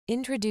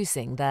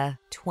Introducing the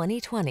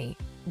 2020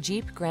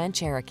 Jeep Grand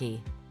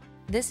Cherokee.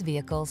 This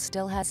vehicle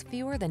still has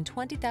fewer than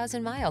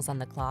 20,000 miles on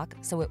the clock,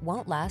 so it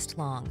won't last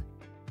long.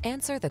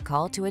 Answer the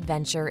call to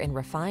adventure in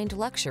refined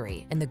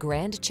luxury in the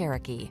Grand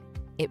Cherokee.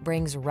 It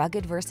brings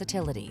rugged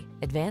versatility,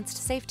 advanced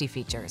safety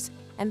features,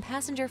 and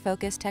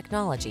passenger-focused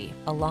technology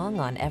along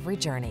on every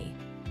journey.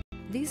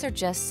 These are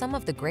just some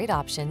of the great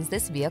options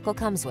this vehicle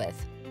comes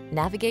with: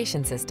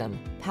 navigation system,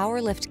 power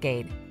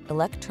liftgate,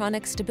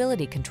 electronic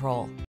stability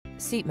control,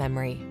 seat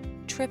memory,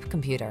 trip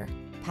computer,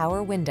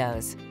 power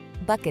windows,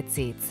 bucket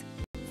seats,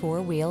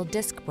 four-wheel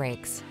disc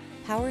brakes,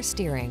 power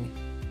steering.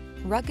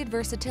 Rugged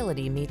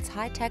versatility meets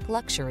high-tech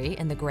luxury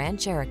in the Grand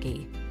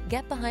Cherokee.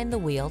 Get behind the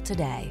wheel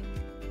today.